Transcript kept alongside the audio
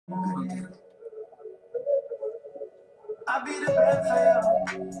Okay. I'll be the best for you.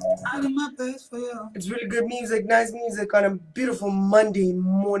 I'll do my best for you. It's really good music, nice music on a beautiful Monday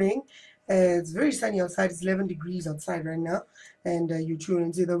morning. It's very sunny outside. It's 11 degrees outside right now. And you tune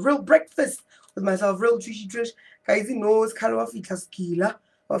into the Real Breakfast with myself, Real Trishy Trish. Guys, you know, it's kind of off Kila,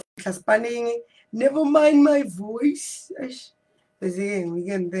 off spanning. Never mind my voice. We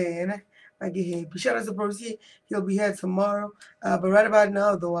get there. I get happy. Shout out to Procy. He'll be here tomorrow. But right about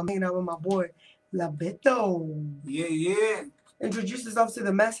now, though, I'm hanging out with my boy, Labeto. Yeah. Introduce yourself to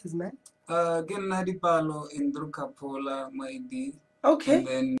the masses, man. Again, Nadipalo in Drukapola, my D. Okay. And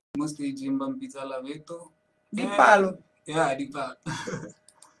then mostly Jimba Pizza Labeto. Dipalo. Yeah, Dipalo.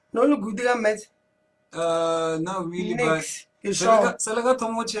 No look good met. No, really, Next. but Salaga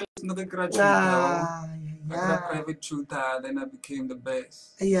Tomo Chel, no Yeah. private tutor, then I became the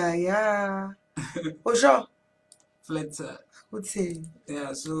best. Yeah. Oh, sure. Flat side. Would say.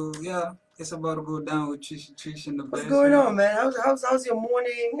 Yeah, so yeah, it's about to go down with Trish in the best. What's going on, man? How's your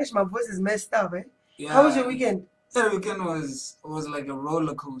morning? Gosh, my voice is messed up, eh? Yeah. How was your weekend? Yeah, the weekend was like a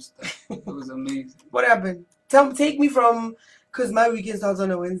roller coaster. It was amazing. What happened? Take me from, because my weekend starts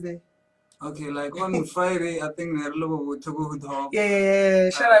on a Wednesday. Okay, like on Friday, I think Yeah.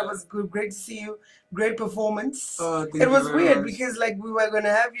 Shout out, it was good. Great to see you. Great performance. It was weird because like we were gonna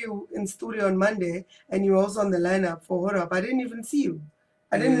have you in studio on Monday, and you were also on the lineup for Hold Up. I didn't even see you.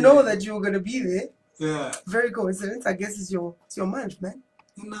 I didn't know that you were gonna be there. Yeah. Very coincidence. I guess it's your month, man.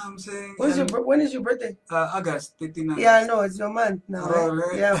 You know what I'm saying? When is your birthday? August 13th. Yeah, I know, it's your month now.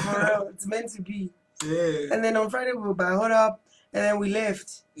 Right? Yeah, for real. It's meant to be. Yeah. And then on Friday we were by Hold Up, and then we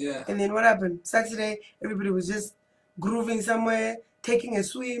left. Yeah. And then what happened? Saturday, everybody was just grooving somewhere, taking a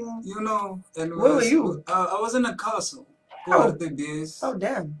swim. You know, and where were you? I was in a castle. Oh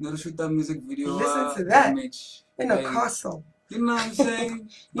damn. Never shoot that music video. Listen to that. In a castle. You know what I'm saying?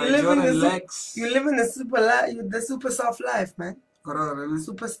 You live in the super soft life, man.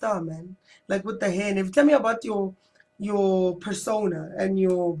 Superstar, man. Like with the hair. And tell me about your persona and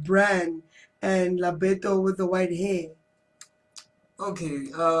your brand and Labeto with the white hair.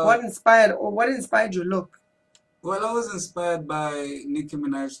 Okay. What inspired your look? Well, I was inspired by Nicki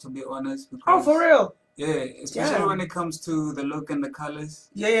Minaj, to be honest. Because, oh, for real? Yeah, especially when it comes to the look and the colors.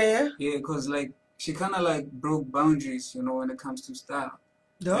 Yeah. Yeah, because like she kind of like broke boundaries, you know, when it comes to style.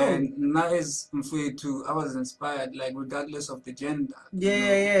 No. And not as too. I was inspired, like regardless of the gender.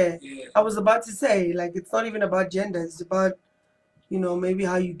 Yeah. I was about to say, like, it's not even about gender. It's about, you know, maybe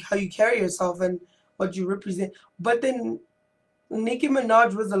how you carry yourself and what you represent. But then Nicki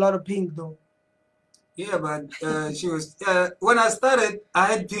Minaj was a lot of pink, though. Yeah, but she was. When I started, I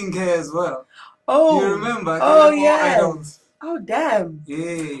had pink hair as well. Oh. You remember? Oh yeah. Idols. Oh damn.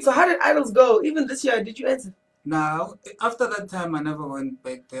 Yeah. So how did Idols go? Even this year, did you enter? Now, after that time, I never went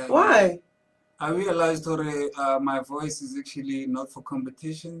back there. Why? I realized my voice is actually not for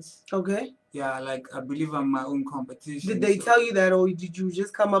competitions. Okay. Yeah, like I believe I'm my own competition. Did they tell you that, or did you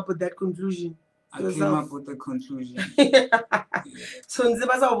just come up with that conclusion? I came up with the conclusion. Yeah. So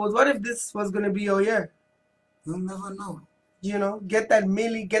what if this was gonna be your year? You'll never know. You know, get that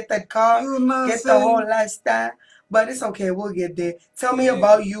milli, get that car, get the whole lifestyle. But it's okay, we'll get there. Tell me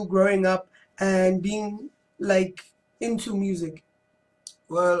about you growing up and being like into music.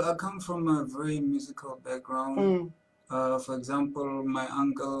 Well, I come from a very musical background. For example, my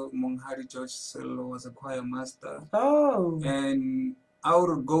uncle Monghari George Selo was a choir master. Oh. And I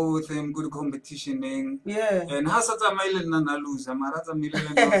would go with him, good competitioning. Yeah. And Hasata Mail Nana lose. Marata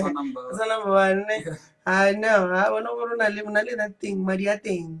Million number. That's number one. Yeah. I know. I want to that thing, Maria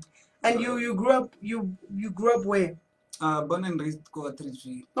thing. And you grew up where? Born and raised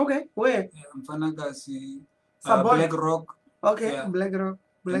Coatridge. Okay, where? Mfanagasi. Black Rock. Okay, yeah. Black Rock.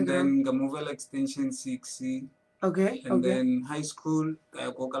 And then Gamovel Extension 6C. Okay. And then high school,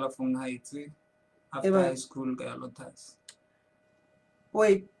 Kaya Kokala from Haiti. After high school, Kaya Lotas.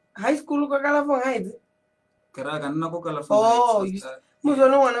 Wait, high school Kokala from Haiti? Karaga na Kokala from Haiti. Oh, you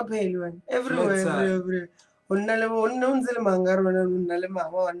don't want to pay you. Everywhere. Unzele mangaro unale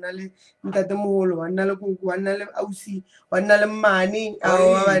mama unale mtate muholo unale kuku unale ausi unale mani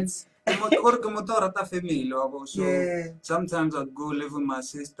so sometimes I'd go live with my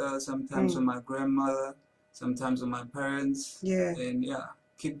sister, sometimes with my grandmother, sometimes with my parents. Yeah. And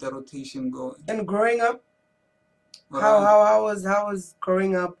keep the rotation going. And growing up, how was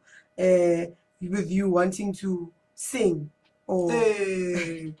growing up with you wanting to sing?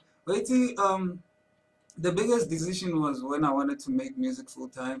 The biggest decision was when I wanted to make music full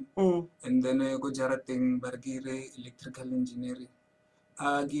time, and then I go jarating bargire electrical engineering.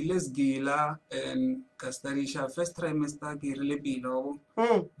 Giles Gila and Castarisha first trimester Girile Bilo.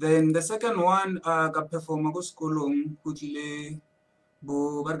 Then the second one ka perform go schoolong kutile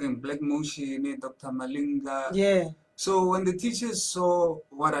bo bargain Black Motion Dr. Malinga. Yeah. So when the teachers saw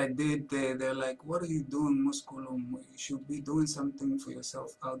what I did there, they're like, "What are you doing, Musculum? You should be doing something for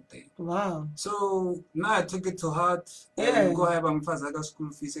yourself out there." Wow. So now I took it to heart. And go have a school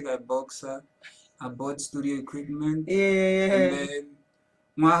fees, I boxer, I bought studio equipment. Yeah. And then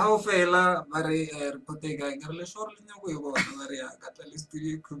my fela very potega girl shortly got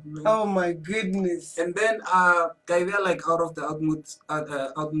studio equipment. Oh my goodness. And then guy like out of the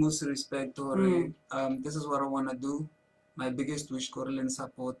utmost respect or this is what I wanna do. My biggest wish Corlin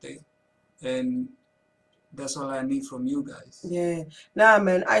support and that's all I need from you guys. Yeah. Nah,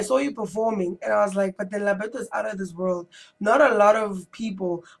 man, I saw you performing and I was like, but the Labeto is out of this world. Not a lot of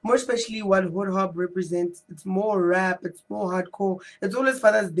people, more especially what Hood Hop represents. It's more rap, it's more hardcore. It's always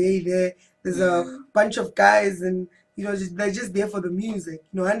Father's Day there. There's a bunch of guys and, you know, they're just there for the music.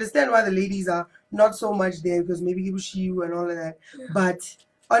 You know, I understand why the ladies are not so much there because maybe people see you and all of that. Yeah. But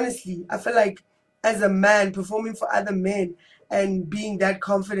honestly, I feel like as a man performing for other men, and being that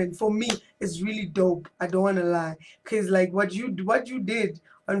confident for me is really dope. I don't want to lie, because like what you did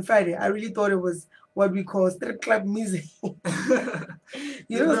on Friday, I really thought it was what we call strip club music. You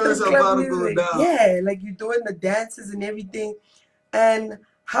know, strip club music. Yeah, like you're doing the dances and everything. And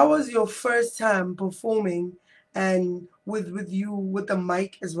how was your first time performing and with you with the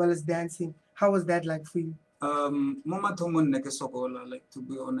mic as well as dancing? How was that like for you? Mama Tomon neke sokola, like to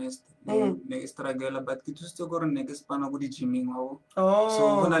be honest, neke struggle, but kitu stogoro neke spana gudi gymming ho.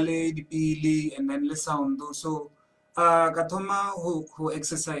 So when I lay the pili and then le sound so katoma who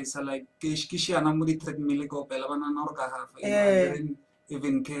exercise like kishi anamudi treadmill ko pela bana norka half. I didn't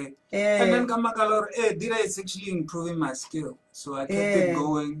even care. And then kamakalor did I actually improving my skill. So I kept it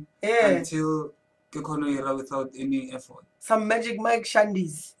going until Kekonoira without any effort. Some Magic Mike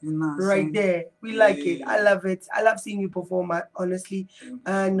Shandies right there. We like it. I love it. I love seeing you perform, honestly.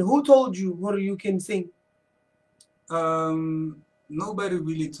 And who told you what you can sing? Nobody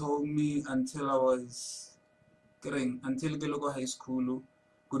really told me until I was until Geloko High School,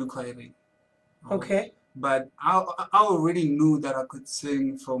 good choiring. Okay. But I already knew that I could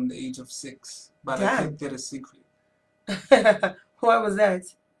sing from the age of 6, but I kept it a secret. Why was that?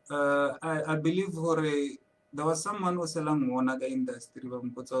 I believe there was someone who was selling Monaga industry,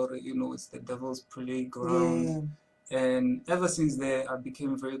 you know, it's the devil's playground. Yeah. And ever since there, I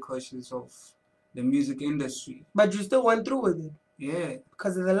became very cautious of the music industry. But you still went through with it? Yeah.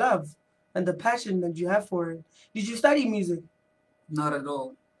 Because of the love and the passion that you have for it. Did you study music? Not at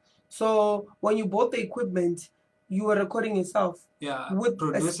all. So when you bought the equipment, you were recording yourself? Yeah, with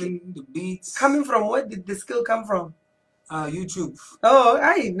producing the beats. Coming from where did the skill come from? YouTube. Oh,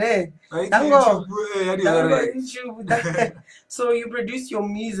 YouTube. So you produce your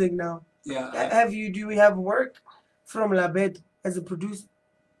music now. Yeah. Do we have work from Labeto as a producer?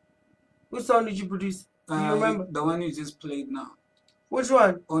 Which song did you produce? Do you remember? The one you just played now. Which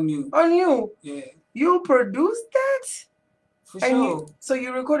one? On You. On You? Yeah. You produced that? For sure. So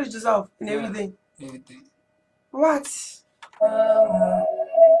you recorded yourself and everything? Everything. What?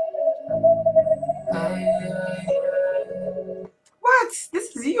 What?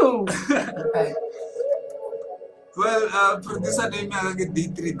 This is you. Well, producer name is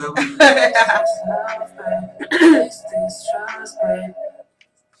D3W.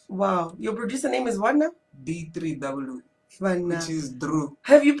 Wow. Your producer name is what now? D3W. Which is Drew.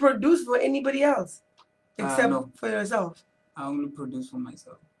 Have you produced for anybody else? Except for yourself? I only produce for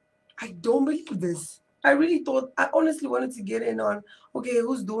myself. I don't believe this. I honestly wanted to get in on, okay,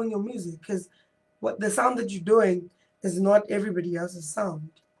 who's doing your music? Because the sound that you're doing is not everybody else's sound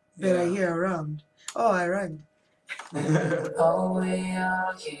that I hear around. Oh, I rhymed.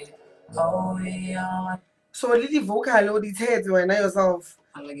 So what did you vocal all these heads when I yourself?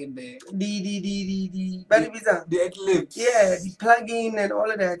 I like it there. The ad-libs. Yeah, the plugin and all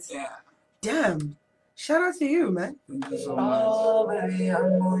of that. Yeah. Damn. Shout out to you, man. Thank you so much.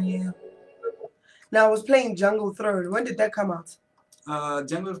 Now I was playing Jungle Throne. When did that come out?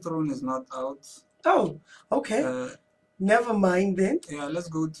 Jungle Throne is not out. Oh, okay. Never mind then. Yeah, let's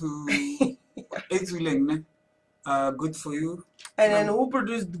go to Good For You. And then who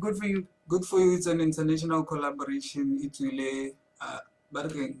produced Good For You? Good For You, it's an international collaboration. It's really what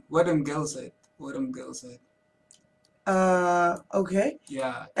them girls said. Okay.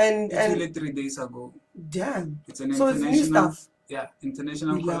 Yeah. And really 3 days ago. Damn. It's an international. So it's new stuff. Yeah,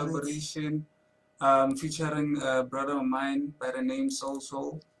 international collaboration. Featuring a brother of mine by the name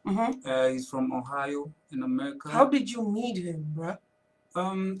Soul. He's from Ohio in America. How did you meet him, bruh?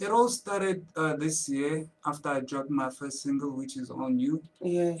 It all started this year after I dropped my first single, which is On You.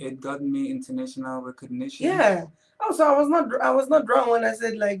 Yeah. It got me international recognition. Yeah. Also, I was not wrong when I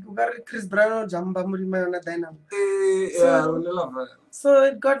said like Chris Brown Jamba Murimana Dynamo. So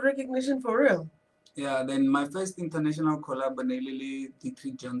it got recognition for real. Yeah, then my first international collab Lily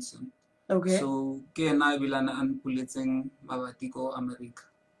Dietrich Johnson. Okay. So ke na bilana an pulitseng mabapi ko America,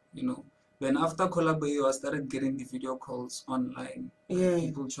 you know. Then after collab I started getting the video calls online. Yeah.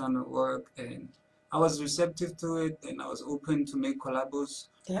 People trying to work, and I was receptive to it, and I was open to make collabos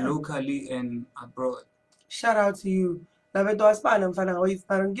locally and abroad. Shout out to you. Labeto waspan mfana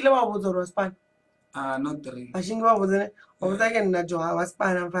oyifana. Ngile wabuzo waspan. Not really. Ashingi wabuzo ne. Obutake na joa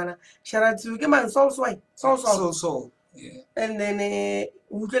waspan mfana. Shout out to you. Keman soul. Yeah. And then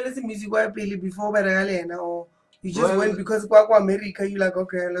who tell us the music why play before Baragalena, or you just went because kwa America you like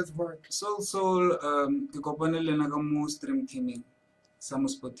okay let's work. Soul ikopanele na kamo stream teaming some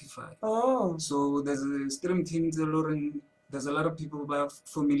Spotify. Oh. So there's a stream team there's a lot of people who are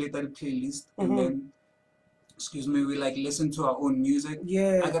familiar with the playlist, and then excuse me, we like listen to our own music.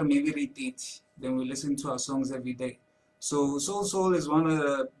 Yeah. I gotta maybe read it. Then we listen to our songs every day. So Soul is one of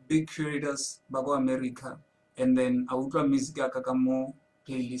the big curators back in America. And then I would music kakamo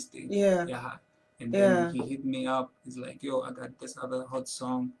playlisting. Yeah. And then he hit me up. He's like, yo, I got this other hot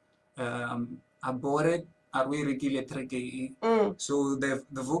song. I bought it. I really track. So the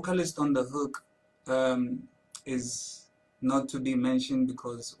vocalist on the hook is not to be mentioned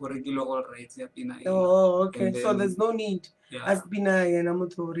because regular all rights have been. Oh, okay. Then, so there's no need. Yeah. As bina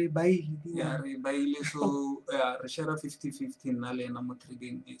yanamotori baili. Yeah, baili. So share 50-50 nale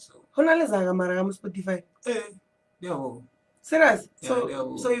namotriging so. Honale zaga mara Spotify. Yeah. Serious?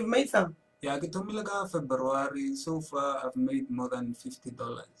 Yeah, so you've made some? Yeah, I get to February. So far, I've made more than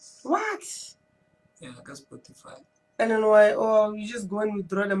 $50. What? Yeah, I got Spotify. And then why? Oh, you just go and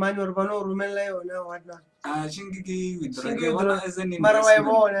withdraw the money or no rumen or no what not? Shingi withdraw as an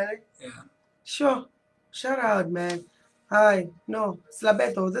investment. Yeah. Sure. Shout out, man. Hi. No, it's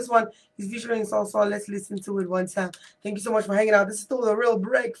Labeto. This one is featuring Soul. Let's listen to it one time. Thank you so much for hanging out. This is still The Real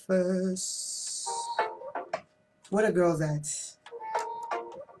Breakfast. Where the girls at?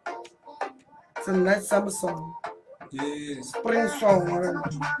 It's a nice summer song. Yes. Spring song.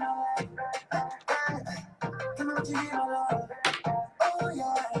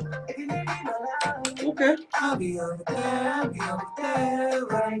 Okay. I'll be over there,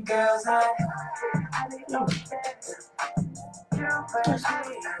 where the girls at.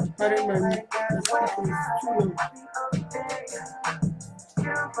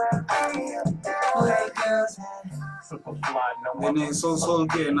 Then it's so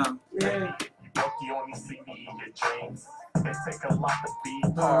good now. Yeah. You only see me in your dreams. It take a lot to be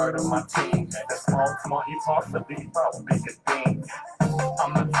part of my team. The small, you talk to be about bigger things.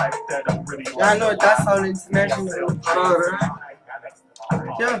 I'm the type that don't really like. I know that sounds international.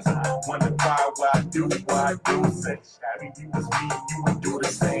 Yeah. Wonder why I do what I do. Say, Shabby, you was me, you would do the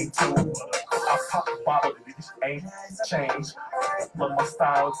same too. I pop a bottle, it just ain't changed. Love my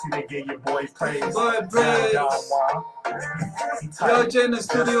style, see they get your boy praise. Boy praise. Yo, Jen, the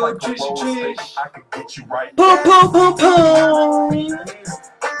studio, like Trish. I could get you right.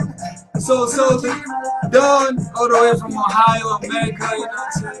 So done all the way from Ohio, America, you know what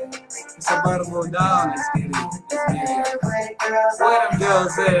I'm saying? It's about to go down, let's get it. Where them girls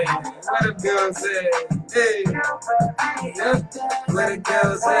at? Hey. Yeah. Where the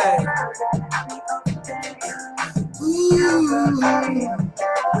girls at? Ooh,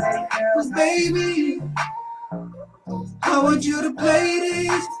 baby, I want you to play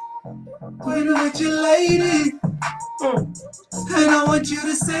this with your lady. And I want you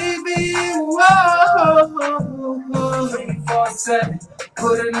to save it. Whoa, 24/7.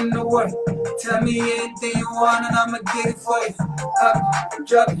 Put it in the work. Tell me anything you want and I'ma get it for you. Up,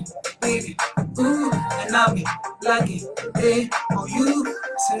 drop it, beat it. Ooh, and I'll be like it. Hey, on you.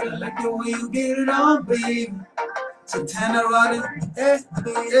 Say I like the way you get it on, baby. So turn around and hey.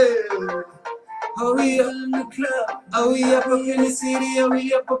 Are we up in the club? Are we up in the city? Are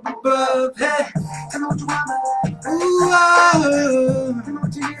we up above? Hey. Ooh,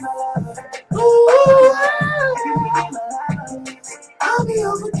 I'll be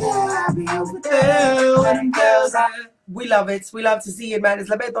over there, where them girls at. We love it. We love to see it, man. It's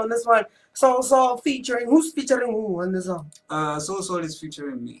Labeto on this one. Soul featuring. Who's featuring who on this song? Soul is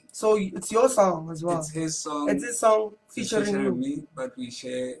featuring me. So it's your song as well. It's his song. It's his song featuring me, but we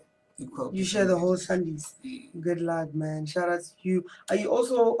share. You share the whole Sundays. Yeah. Good luck, man. Shout out to you. Are you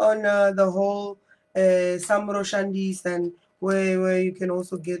also on the whole Samro Shandies and where you can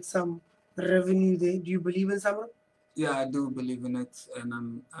also get some revenue there? Do you believe in Samro? Yeah, I do believe in it,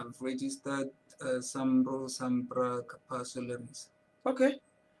 and I've registered some Sampra capacularies. Okay.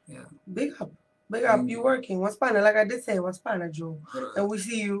 Yeah. Big up. Big up. You working. What's Pana? Like I did say, what's Pana, Joe? And we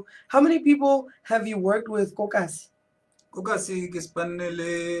see you. How many people have you worked with, Kokasi? Kokasi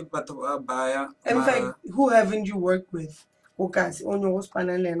kispanele bato abaya. In fact, who haven't you worked with? Kokasi. On your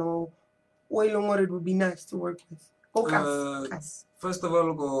Pana Leno. It would be nice to work with. Kokasi. First of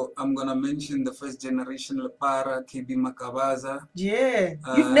all, I'm gonna mention the first generation Lepara, KB Makabaza. Yeah.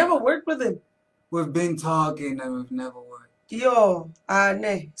 You've never worked with him. We've been talking and we've never worked. Yo,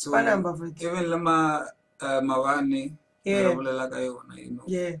 ne. So even lama mawani. Yeah. You know.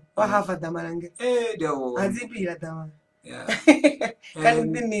 Yeah. What half of them are Azipila Dama. Yeah.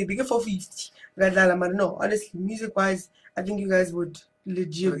 And then they get 450. No, honestly, music wise, I think you guys would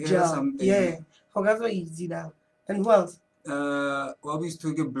legit gel. Yeah. Forgot what easy now. And who else? Wabi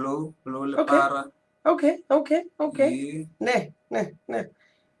Stuge blow le Okay. para. Okay. Yeah.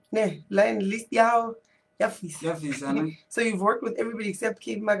 Ne. Line list yao. Yafis. So you've worked with everybody except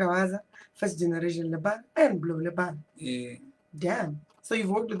Kid Magawaza, first generation Leban, and Blow Leban. Yeah. Damn. So you've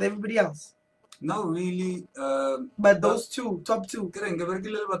worked with everybody else? Not really. But those two, top two. Okay.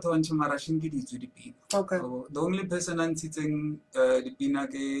 The only person I'm sitting the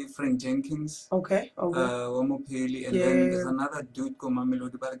Pinake Frank Jenkins. Okay. And then there's another dude called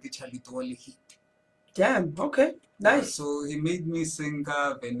Mamelodi Baraki Chalito hit. Damn. Okay. Nice. So he made me sing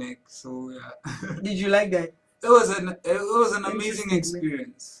Venek. So yeah. Did you like that? It was an amazing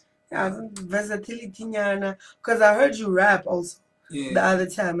experience. Yeah, versatility, because I heard you rap also the other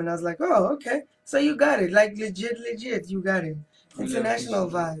time, and I was like, oh, okay. So you got it, like legit, you got it. International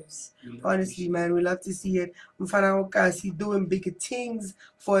vibes. Honestly, man, we love to see it. Mfana Okasi doing bigger things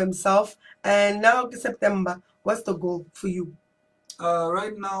for himself. And now September, what's the goal for you?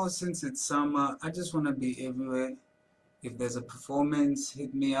 Right now, since it's summer, I just want to be everywhere. If there's a performance,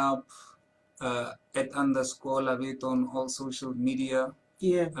 hit me up at _Labeto on all social media.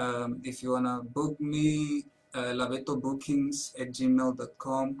 Yeah. If you want to book me,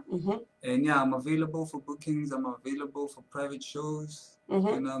 labetobookings@gmail.com. And yeah, I'm available for bookings. I'm available for private shows. You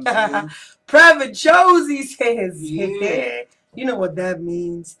know what I'm saying? Private shows, he says. Yeah. You know what that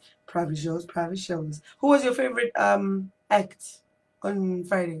means. Private shows. Who was your favorite act on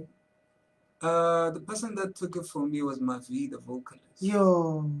Friday? The person that took it for me was Mavi, the vocalist.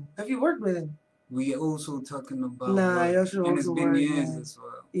 Yo, have you worked with him? We also talking about you should and it's been years man. as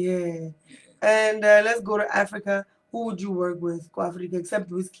well. Yeah. And let's go to Africa. Who would you work with, Go Africa, except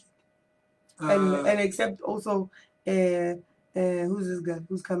Whiskey? And except also, who's this guy?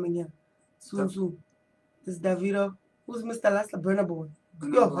 Who's coming here? Soon. This Davido. Who's Mr. Lasta? Burna Boy.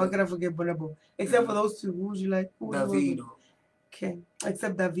 Yo, how can I forget Burna Boy? Except for those two, who would you like? Davido. Okay,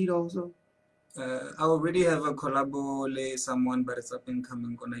 except Davido also. I already have a collabo with someone, but it's up and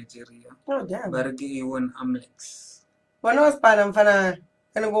coming in Nigeria. Oh, damn. Baraki Ewan Amlex. When I was Panam Fana,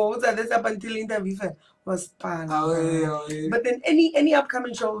 and I go, what's that? This up until interview was Panam. But then any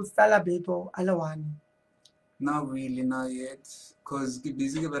upcoming shows, Labeto, Alawani? Not really, not yet. Because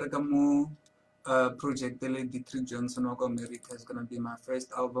busy more project Dietrich Johnson of America is gonna be my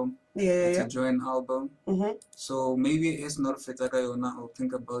first album. It's a joint album. So maybe it's not Fetagayona. I'll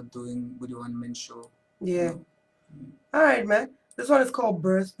think about doing with one man show. Yeah. Alright, man. This one is called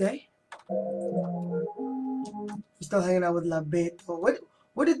Birthday. You're still hanging out with Labeto.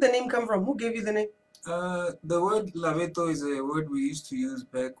 Where did the name come from? Who gave you the name? The word Labeto is a word we used to use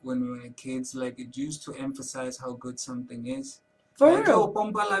back when we were kids. Like it used to emphasize how good something is. For like, real? yo,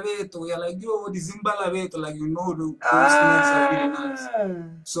 Pompa Labeto. You're like, yo, the Zimba Labeto. Like, you know, those snacks are really nice.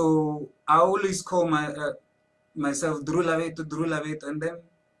 So I always call myself Drew Labeto. And then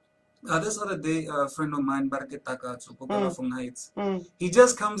this other day, a friend of mine, Barke Takatsu, from Heights, he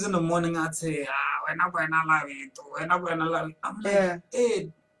just comes in the morning. I'd say, when I'm Labeto. I'm like,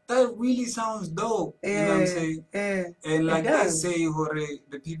 hey, that really sounds dope. You know what I'm saying? And like they say,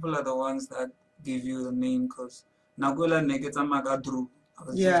 the people are the ones that give you the name, because Nagola Negeta Maga Drew.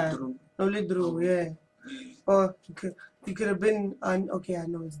 Drew. Only Drew, Or you could have been on, okay, I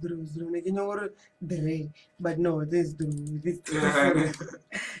know it's Drew. Like, you know what? But no, it is Drew.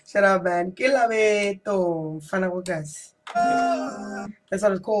 Shut up, man. Kilabeto. Fanagogas. That's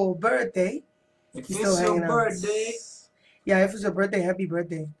what it's called. Birthday. If it's your birthday. Yeah, if it's your birthday, happy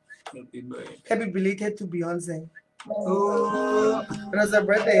birthday. Happy birthday. Happy belated to Beyonce. Oh. It was her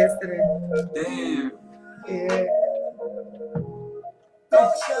birthday yesterday. Damn. Yeah.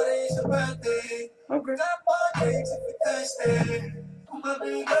 It's your birthday. Okay.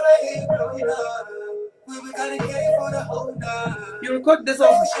 You record this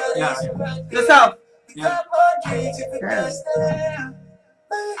off? Yeah. Yourself? Yeah.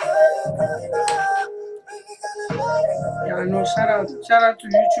 Yeah, no, shout out to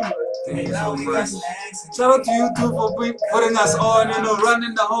YouTube. Thank you so much. Shout out to YouTube for putting us on,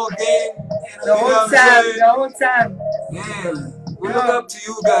 running the whole game. The whole time. Yeah, we look up to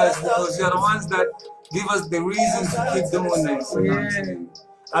you guys because you're the ones that give us the reason to keep doing this. You know what I'm saying?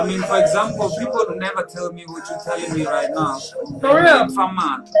 I mean, for example, people never tell me what you're telling me right now. For real? From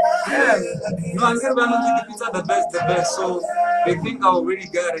man. Yeah. No, I'm getting the pizza the best. So they think I already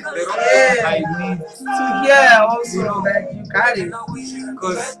got it. They don't think I need to hear also that you got it.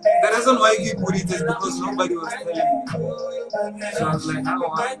 Because the reason why I keep putting it is because nobody was telling me. So I was like,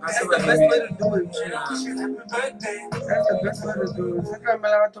 that's the best way to do it. That's the best way to do it.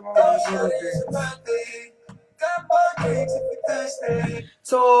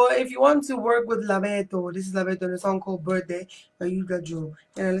 So if you want to work with Labeto, this is Labeto in a song called Birthday, you got you.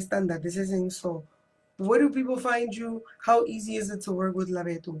 And understand that this isn't so. Where do people find you? How easy is it to work with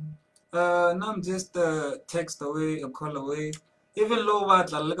Labeto? No, I'm just text away, a call away. Even low what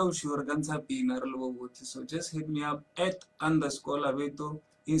so just hit me up at _Labeto,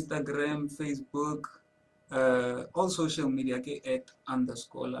 Instagram, Facebook, all social media at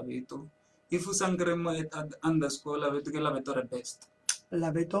 _Labeto. If you sangremo at _Labeto, Labeto the best.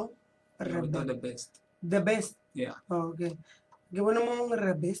 Labeto? Labeto the best. The best? Yeah. Oh, okay. Gawin mo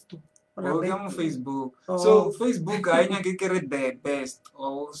Rabesto. Okay, on Facebook. So Facebook ay niya kikere the best.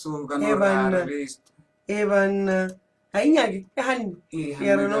 So ganun best. Even ay niya han. I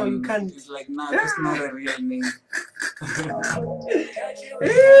don't know, you can't. It's like nah, that's not a real name.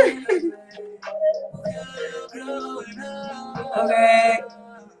 Okay.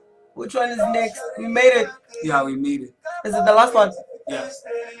 Which one is next? We made it. Yeah, we made it. Is it the last one? Yeah.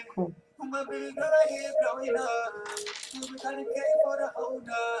 Cool.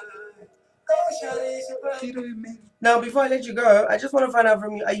 Now, before I let you go, I just want to find out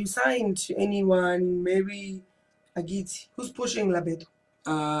from you, are you signed to anyone? Maybe Agiti? Who's pushing Labeto?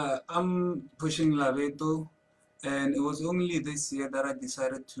 I'm pushing Labeto, and it was only this year that I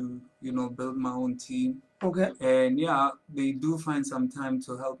decided to, build my own team. Okay. And yeah, they do find some time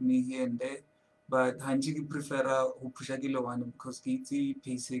to help me here and there. But Hanjiki prefer who push one because Kiti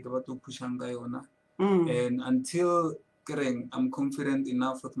PC about to push Angayona. And until I'm confident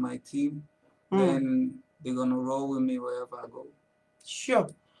enough with my team, then they're gonna roll with me wherever I go. Sure.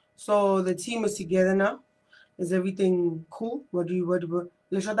 So the team is together now. Is everything cool? What do you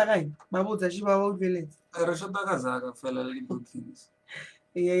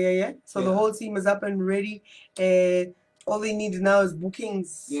Yeah. So the whole team is up and ready, and all they need now is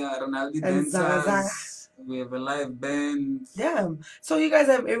bookings. Yeah, Ronaldo dancers. We have a live band. Damn. So you guys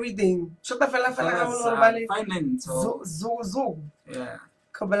have everything. Finance. Yeah.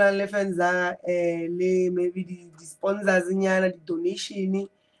 Maybe the sponsors the donation. You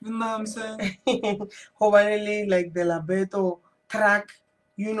know what I'm saying? Like the Labeto track,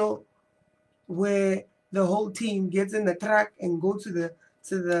 where the whole team gets in the track and go to the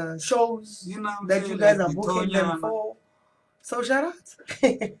shows that you guys are booking them for. So shout out.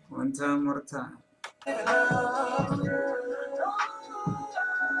 One time more time.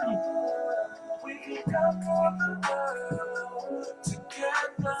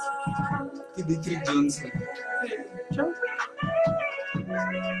 Dimitri Johnson.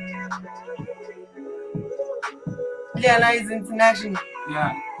 Liana is international.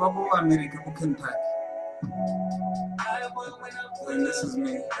 Yeah, Papa America, Kentucky. And this is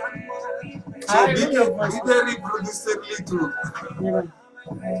me. So be very producerly too.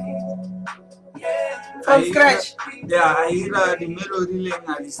 From scratch. Yeah, I hear the melody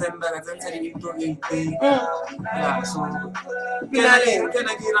in December. Yeah, so can I get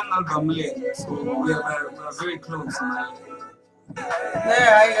an album later? So we are very close now.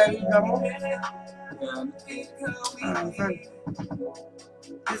 Yeah.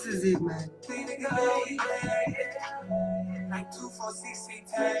 This is it, man. Like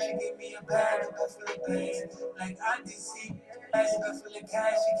 246 times, she gave me a bag, a full of bands. Like IDC, a full of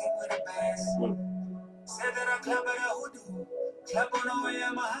cash, she came with a bass. Said that I clap at a hoodoo, clap on the way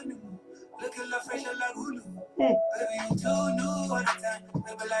I'm a honeymoon. Looking like fresh like Hulu. Baby, you too new all the time.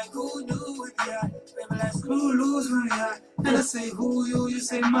 Baby, like who knew it, yeah. Baby, like screw loose when we hot. And I say who you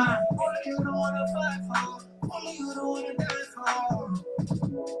say mine. Only you don't wanna fight for. Only you don't wanna die for.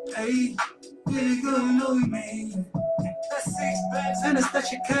 Hey, really good, you know me. That's 6 bags and a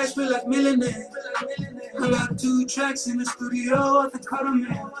stash of cash, feel like millionaire. I got 2 tracks in the studio at the cutter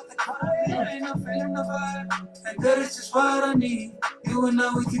man. Ain't no feeling the vibe, and that is just what I need. You and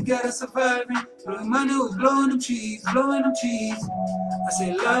I, we together surviving. Blowing money, we blowing them cheese, blowing them cheese. I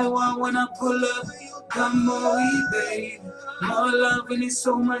say lie one when I pull up. Come on, baby. More love and it's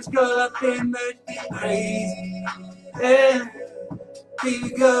so much, girl. I think that you're crazy. Yeah, baby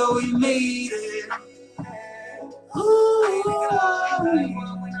girl, we made it. Ooh,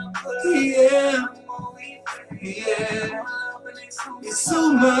 yeah, yeah. It's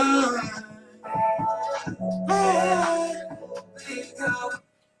so much.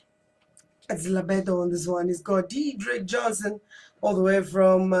 It's Labeto on this one. It's got D. Drake Johnson all the way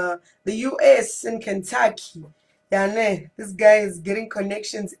from the US in Kentucky. Yeah, nah, this guy is getting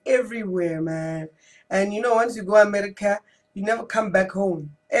connections everywhere, man. And you know, once you go to America, you never come back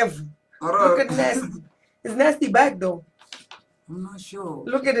home, ever. Look at Nasty. It's Nasty back, though. I'm not sure.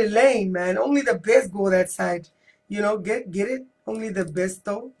 Look at the lane, man. Only the best go that side. You know, get it? Only the best,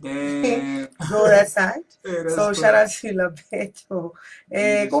 though. Go that side. So, shout out to Labeto.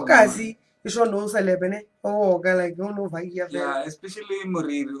 Kokasi. You should know celebene. Oh, guy like you know yeah, especially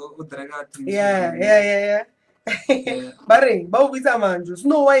Morir. Yeah. Barre, bawita manju.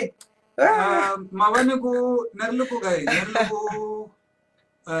 Snow White. Mawani ko narlo ko guys. Narlo ko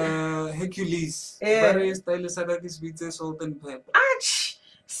Hercules. Barre style sagakis with salt and pepper.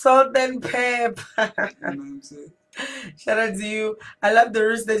 Salt and pepper. Shout out to you. I love the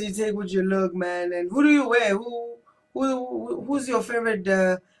risk that you take with your look, man. And who do you wear? Who's your favorite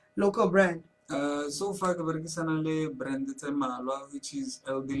local brand? So far, the brand Malwa, which is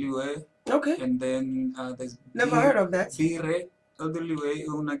LWA. Okay. And then there's never heard of that. Bire LWA.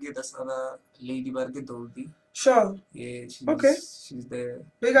 Una get us other Lady Barge Dolby. Sure. Yeah. She's the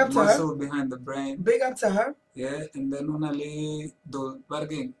big up to muscle her. Behind the brand. Big up to her. Yeah. And then una le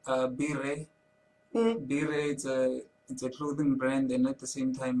Barge Bire. Bire it's a clothing brand, and at the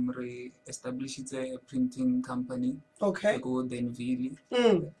same time, re-establish it's a printing company. Okay. Go then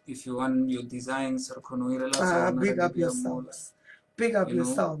if you want your designs, big up yourselves. Big up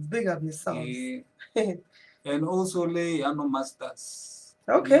yourselves. Big up yourselves. And also, Yano Masters.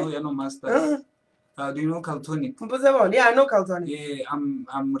 Okay. You know Yano Masters. Do you know Caltonic? Yeah, I know Caltonic. Yeah,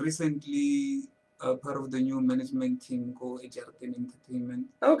 I'm recently part of the new management team go Ejarten Entertainment.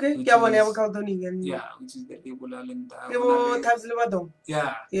 Okay. Yeah, which is the label Alenta.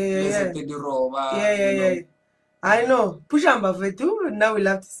 Yeah. Yeah. I know. Push on too. Now we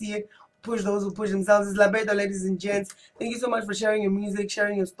love to see it. Push those who push themselves. It's Labeto, ladies and gents. Thank you so much for sharing your music,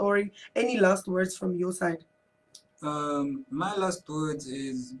 sharing your story. Any last words from your side? My last words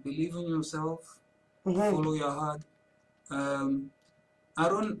is believe in yourself. Follow your heart. I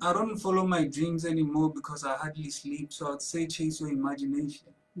don't follow my dreams anymore because I hardly sleep. So I'd say chase your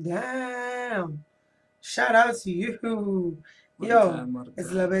imagination. Damn. Shout out to you. Yo, it's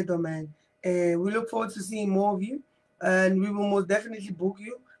Labeto, man. We look forward to seeing more of you. And we will most definitely book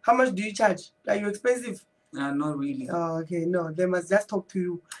you. How much do you charge? Are you expensive? Not really. Oh, okay. No, they must just talk to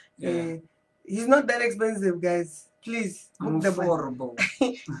you. Yeah. He's not that expensive, guys. Please. I'm affordable.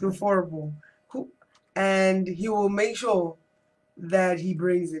 You're affordable. And he will make sure that he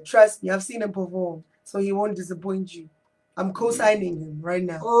brings it. Trust me, I've seen him perform, so he won't disappoint you. I'm co-signing him right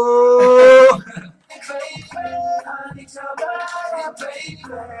now. Oh!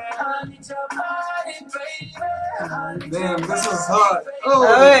 Damn, this is hot.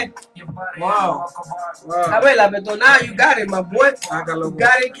 Oh! Wow. Labeto, now you got it, my boy. You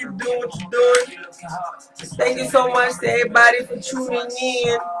got it. Keep doing what you're doing. Thank you so much to everybody for tuning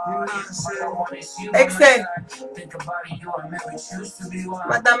in. Excellent.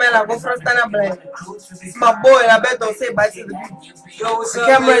 Madame, go first and I'm it's my boy, Labeto. Say bye to the people. Yo, what's the up,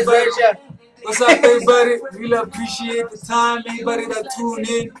 camera is everybody? right here. What's up, everybody? Really appreciate the time. Everybody that tune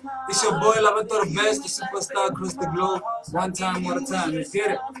in. It's your boy, Labeto, the best, the superstar across the globe. One time, all the time. Let's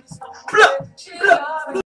get it.